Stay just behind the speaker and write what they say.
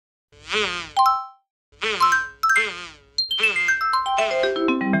Daddy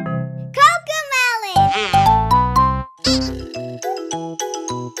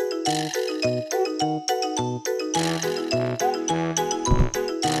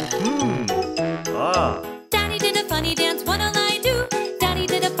did a funny dance, what'll I do? Daddy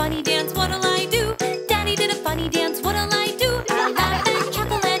did a funny dance, what'll I do? Daddy did a funny dance, what'll I do? I laugh and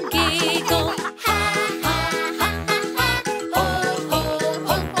chuckle and giggle. Ha ha ha ha ha. Ho ho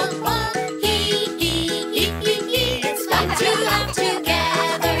ho ho ho. Hee hee hee hee hee. It's fun to laugh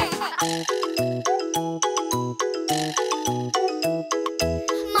together.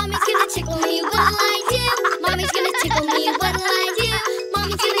 Mommy's gonna tickle me, what'll I do? Mommy's gonna tickle me, what'll I do?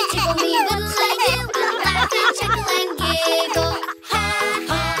 Mommy's gonna tickle me, what'll I do? I'll laugh and chuckle and giggle. Ha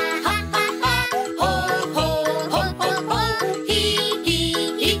ha ha ha ha. Ho ho ho ho ho. Hee hee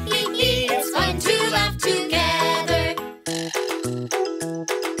hee hee hee. It's fun to laugh together.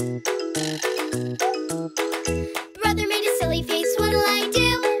 Brother made a silly face, what'll I do?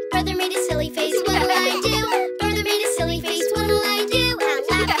 Brother made a silly face, what'll I do? Brother made a silly face, what'll I do?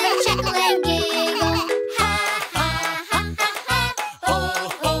 I'll laugh and chuckle and giggle. Ha ha ha ha ha. Ho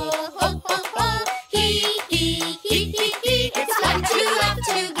ho ho ho ho. Hee hee hee hee hee. It's fun to laugh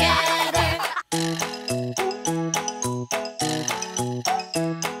together.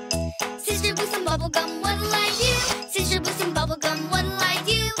 Sister blew some bubble gum, what'll I do? Sister blew some bubble gum, what'll I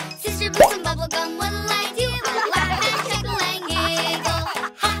do? Sister blew some bubble gum, what'll I do? I'll laugh and chuckle and giggle.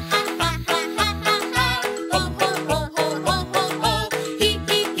 Ha ha ha ha ha ha ha. Ho ho ho ho ho ho ho. Hee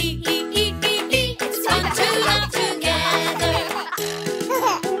hee hee hee hee hee hee. It's fun to laugh together.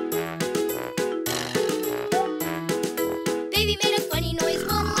 Baby made a funny noise,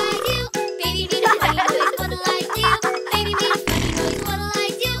 what'll I do? Baby made a funny noise, what'll I do? Baby made a funny noise, what'll I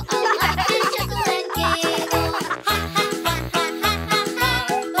do? I'll laugh and chuckle and giggle. Ha ha ha ha ha ha ha.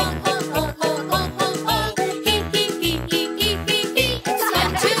 Ho ho ho ho ho ho ho. Hee hee hee hee hee hee hee. It's fun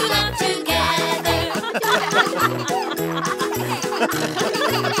to laugh together.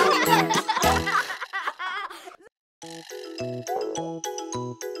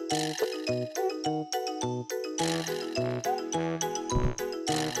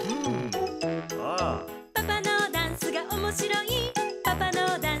パパのダンスが面白い。パパ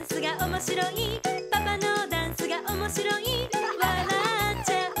のダンスが面白い。パパのダンスが面白い。笑っち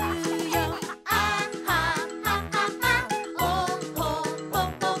ゃうよ。あはははは。おほほ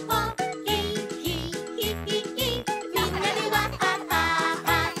ほほ。ヒヒヒヒヒ。みんなでわははは。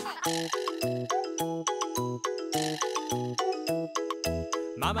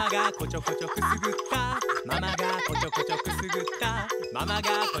ママがこちょこちょくすぐった。ママがこちょこちょくすぐった。ママ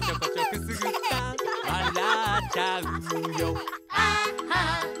がこちょこちょくすぐった。笑っちゃうよ。あは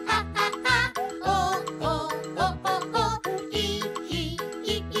ははは。おほほほほ。ヒヒヒ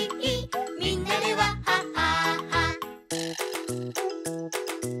ヒヒ。みんなでわははは。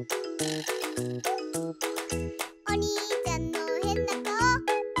お兄ちゃんの変な顔、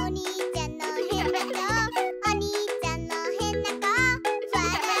お兄ちゃんの変な顔、お兄ちゃんの変な顔、笑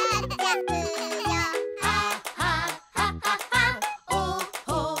っちゃうよ。ははははは。お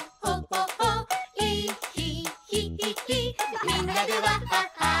ほほほほ。ヒヒヒヒヒ。みんなでわは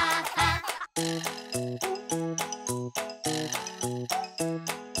はは。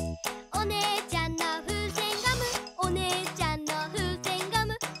お姉ちゃんの風船ガム、お姉ちゃんの風船ガム、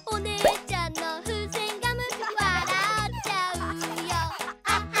お姉ちゃんの風船ガム、笑っちゃうよ。あ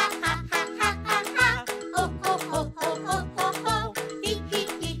はははははは。おほほほほほほ。ヒヒ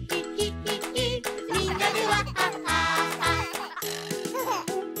ヒヒヒヒヒ。みんなでわははは。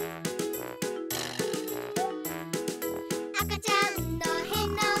赤ちゃんの変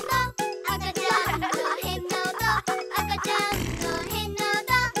な音、赤ちゃんの変な音、赤ちゃんの変な音、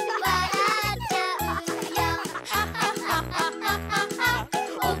笑っちゃうよ。はははははは。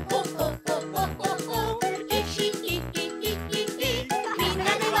おほほほほほほ。ヒヒヒヒヒヒヒ。みんな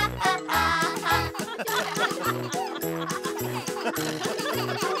でわははは。